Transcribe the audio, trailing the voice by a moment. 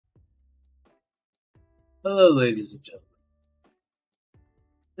Hello, ladies and gentlemen.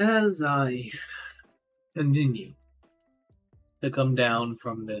 As I continue to come down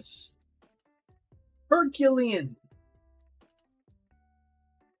from this Herculean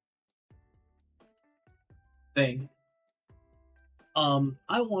thing,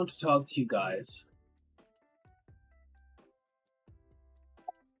 I want to talk to you guys.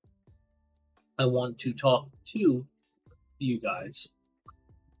 I want to talk to you guys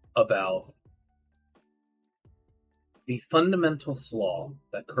about the fundamental flaw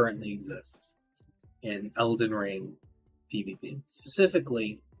that currently exists in Elden Ring PvP,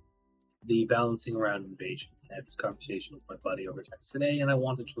 specifically the balancing around invasions. I had this conversation with my buddy over text today, and I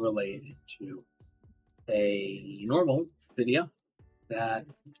wanted to relate it to a normal video that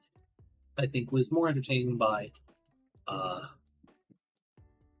I think was more entertaining by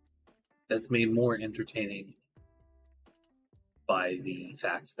that's made more entertaining by the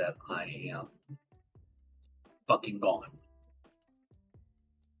fact that I am fucking gone.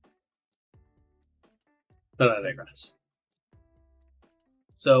 But I digress.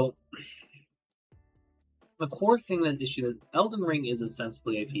 So the core thing that issue Elden Ring is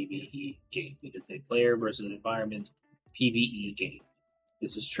essentially a PvE game. It is a player versus environment PvE game.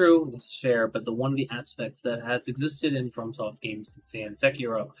 This is true, this is fair, but one of the aspects that has existed in FromSoft games since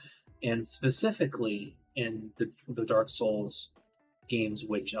Sekiro, and specifically in the Dark Souls games,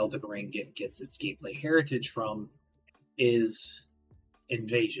 which Elden Ring gets its gameplay heritage from, is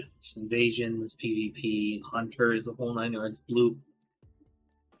invasions. Invasions, PvP, hunters, the whole nine yards. Blue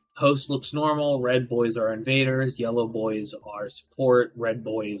host looks normal, red boys are invaders, yellow boys are support, red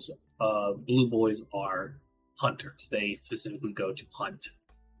boys, blue boys are hunters. They specifically go to hunt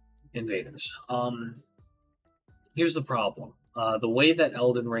invaders. Here's the problem. The way that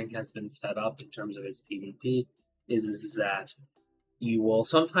Elden Ring has been set up in terms of its PvP is that you will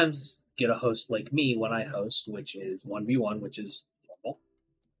sometimes get a host like me when I host, which is 1v1, which is normal.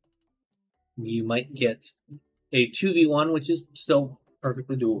 You might get a 2v1, which is still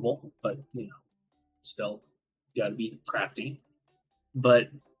perfectly doable, but, still, you gotta be crafty.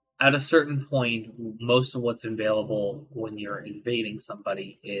 But at a certain point, most of what's available when you're invading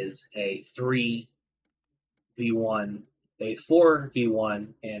somebody is a 3v1, a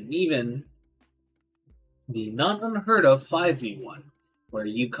 4v1, and even the not unheard of 5v1, where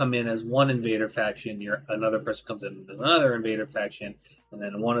you come in as one invader faction, another person comes in as another invader faction, and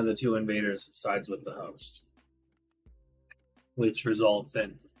then one of the two invaders sides with the host, which results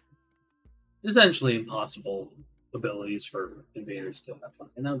in essentially impossible abilities for invaders to have fun.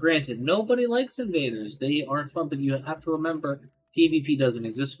 And now, granted, nobody likes invaders; they aren't fun. But you have to remember, PvP doesn't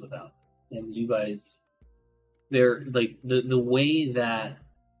exist without them. And you guys, they're like the way that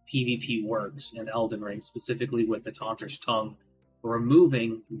PvP works in Elden Ring, specifically with the Taunter's Tongue,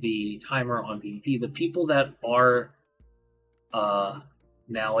 removing the timer on PvP. The people that are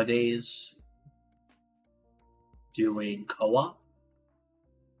nowadays doing co-op,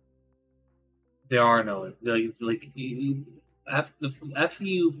 there are no after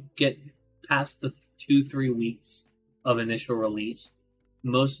you get past the 2-3 weeks of initial release,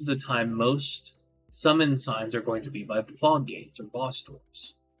 most of the time, most summon signs are going to be by fog gates or boss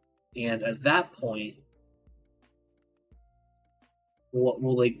doors, and at that point,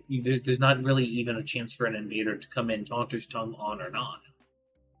 there's not really even a chance for an invader to come in, Taunter's Tongue on or not.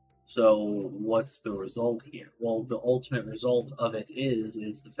 So what's the result here? Well, the ultimate result of it is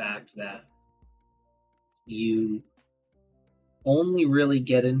the fact that you only really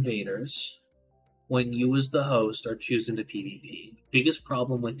get invaders when you as the host are choosing to PvP. Biggest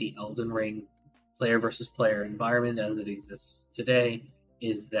problem with the Elden Ring player versus player environment as it exists today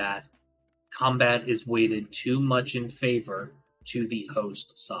is that combat is weighted too much in favor to the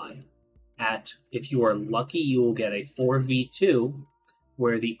host side. If you are lucky, you will get a 4v2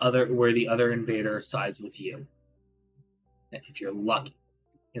 where the other invader sides with you. If you're lucky.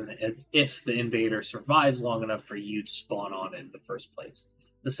 It's if the invader survives long enough for you to spawn on in the first place.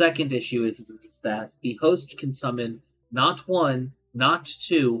 The second issue is that the host can summon not one, not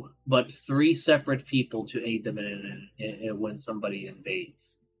two, but 3 separate people to aid them when somebody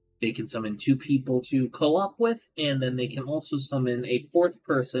invades. They can summon 2 people to co-op with, and then they can also summon a 4th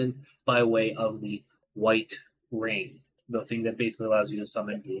person by way of the white ring, the thing that basically allows you to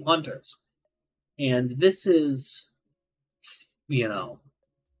summon blue hunters. And this is,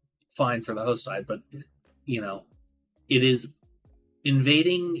 fine for the host side, but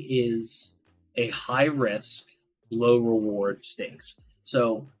invading is a high risk, low reward stakes.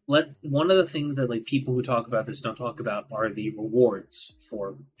 So one of the things that people who talk about this don't talk about are the rewards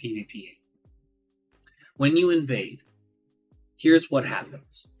for PvP. When you invade, here's what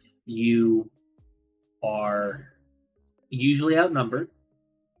happens. You are usually outnumbered.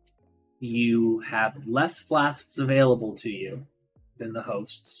 You have less flasks available to you than the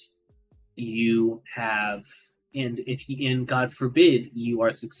hosts. You have, and God forbid you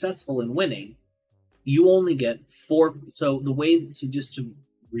are successful in winning, you only get 4. So just to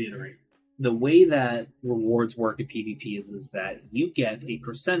reiterate, the way that rewards work at PvP is that you get a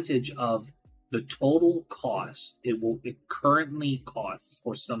percentage of the total cost it currently costs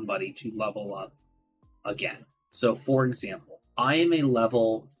for somebody to level up again. So, for example, I am a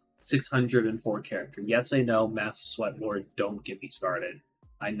level 604 character. Yes, I know, Master Sweat Lord. Don't get me started.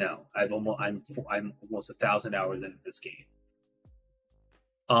 I know. I'm almost 1,000 hours into this game.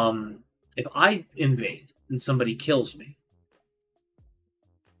 If I invade and somebody kills me,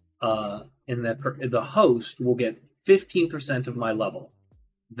 and the host will get 15% of my level.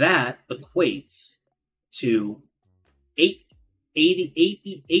 That equates to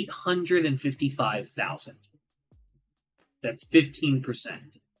 855,000. That's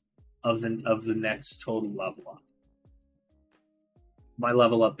 15% of the next total level up. My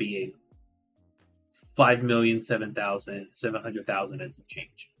level up being 5,007,700,000 and some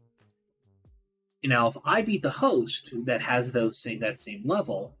change. Now, if I beat the host that has that same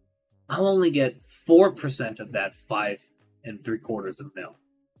level, I'll only get 4% of that 5 3/4 mil.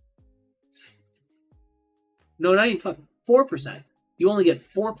 No, not even 4%. You only get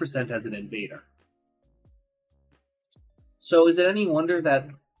 4% as an invader. So is it any wonder that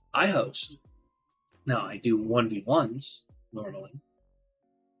I host? Now, I do 1v1s normally.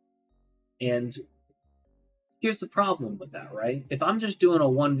 And here's the problem with that, right? If I'm just doing a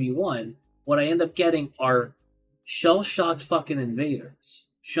 1v1, what I end up getting are shell-shocked fucking invaders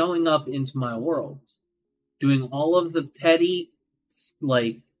showing up into my world, doing all of the petty,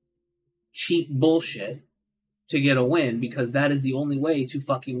 like, cheap bullshit to get a win, because that is the only way to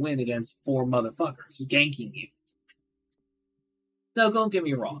fucking win against 4 motherfuckers ganking you. Now, don't get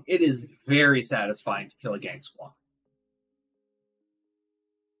me wrong. It is very satisfying to kill a gang squad.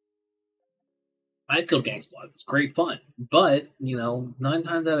 I've killed gang squads. It's great fun. But, 9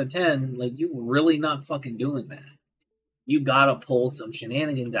 times out of 10, like, you're really not fucking doing that. You gotta pull some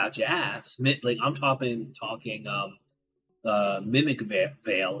shenanigans out your ass. Like, I'm talking mimic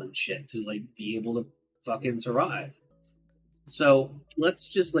veil and shit to, like, be able to fucking survive. So, let's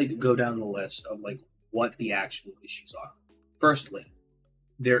just, like, go down the list of, like, what the actual issues are. Firstly,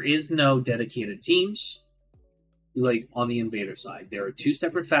 there is no dedicated teams, like, on the invader side. There are 2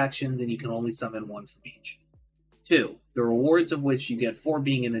 separate factions, and you can only summon 1 from each. 2, the rewards of which you get for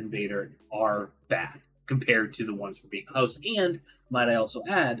being an invader are bad compared to the ones for being a host. And, might I also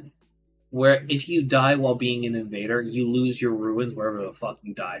add, where if you die while being an invader, you lose your ruins wherever the fuck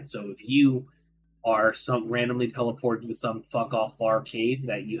you died. So if you are randomly teleported to some fuck-off far cave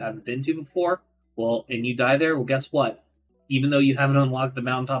that you haven't been to before, well, and you die there, well, guess what? Even though you haven't unlocked the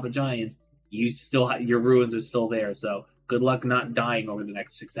Mountaintop of Giants, you still your ruins are still there. So good luck not dying over the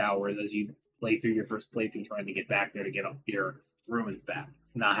next 6 hours as you play through your first playthrough trying to get back there to get your ruins back.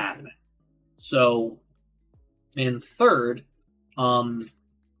 It's not happening. So, and third,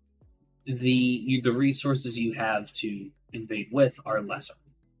 the resources you have to invade with are lesser.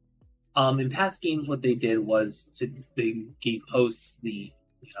 In past games, what they did was they gave hosts a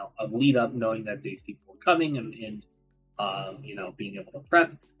lead up, knowing that these people were coming, and being able to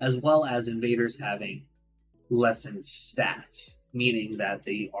prep, as well as invaders having lessened stats, meaning that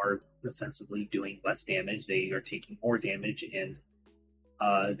they are ostensibly doing less damage, they are taking more damage, and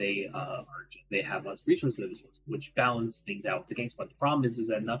they have less resources, which balance things out with the games. But the problem is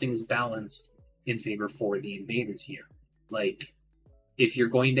that nothing is balanced in favor for the invaders here. Like, if you're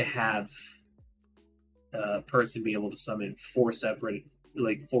going to have a person be able to summon 4 separate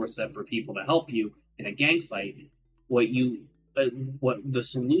people to help you in a gang fight, what the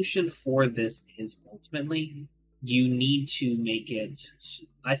solution for this is ultimately, you need to make it.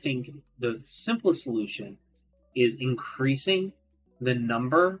 I think the simplest solution is increasing the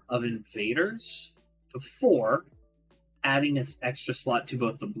number of invaders to 4, adding this extra slot to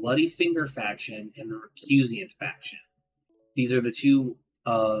both the Bloody Finger faction and the Recusant faction. These are the 2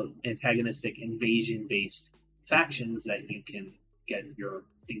 antagonistic invasion-based factions that you can get your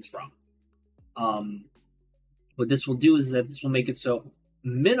things from. What this will do is that this will make it so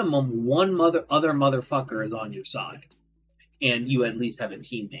minimum 1 other motherfucker is on your side, and you at least have a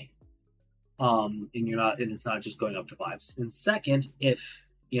teammate. And it's not just going up to 5. And second, if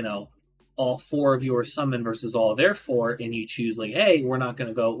all 4 of you are summoned versus all their 4, and you choose like, hey, we're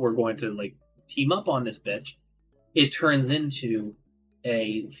going to like team up on this bitch, it turns into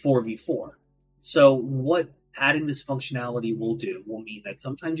a 4v4. So what adding this functionality will mean that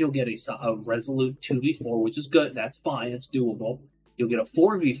sometimes you'll get a resolute 2v4, which is good. That's fine. It's doable. You'll get a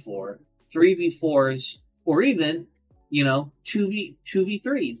 4v4, 3v4s, or even,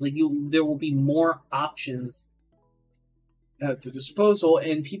 2v3s. Like there will be more options at the disposal,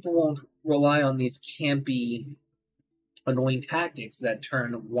 and people won't rely on these campy, annoying tactics that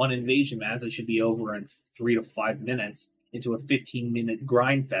turn one invasion map that should be over in 3 to 5 minutes into a 15-minute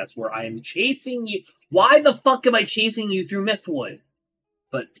grind fest where I am chasing you. Why the fuck am I chasing you through Mistwood?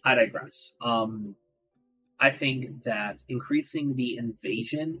 But I digress. I think that increasing the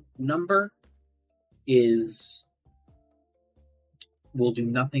invasion number will do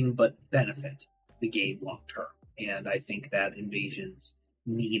nothing but benefit the game long term. And I think that invasions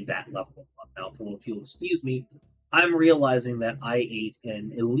need that level of mouthful. If you'll excuse me, I'm realizing that I ate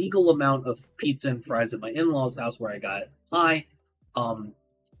an illegal amount of pizza and fries at my in-laws' house where I got high.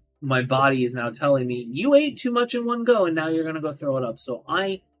 My body is now telling me, you ate too much in one go, and now you're going to go throw it up. So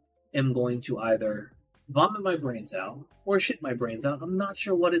I am going to either vomit my brains out or shit my brains out. I'm not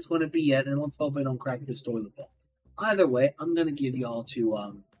sure what it's going to be yet, and let's hope I don't crack this toilet bowl. Either way, I'm going to give y'all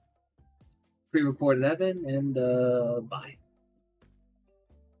to pre-recorded Evan, and bye.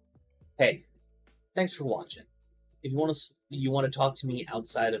 Hey, thanks for watching. If you want to talk to me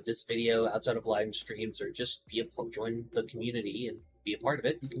outside of this video, outside of live streams, or just join the community and be a part of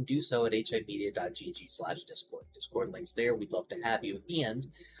it, you can do so at HIMediaTV/Discord. Discord links there. We'd love to have you.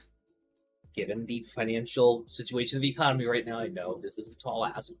 And given the financial situation of the economy right now, I know this is a tall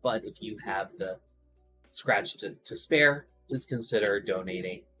ask, but if you have the scratch to spare, please consider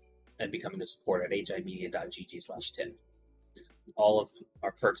donating and becoming a supporter at HIMedia.gg/tip. All of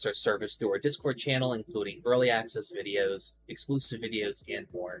our perks are serviced through our Discord channel, including early access videos, exclusive videos, and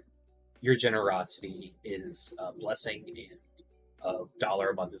more. Your generosity is a blessing, and $1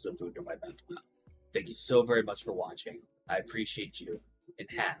 a month is a boon to my mental health. Thank you so very much for watching. I appreciate you, and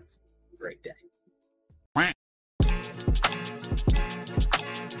have a great day.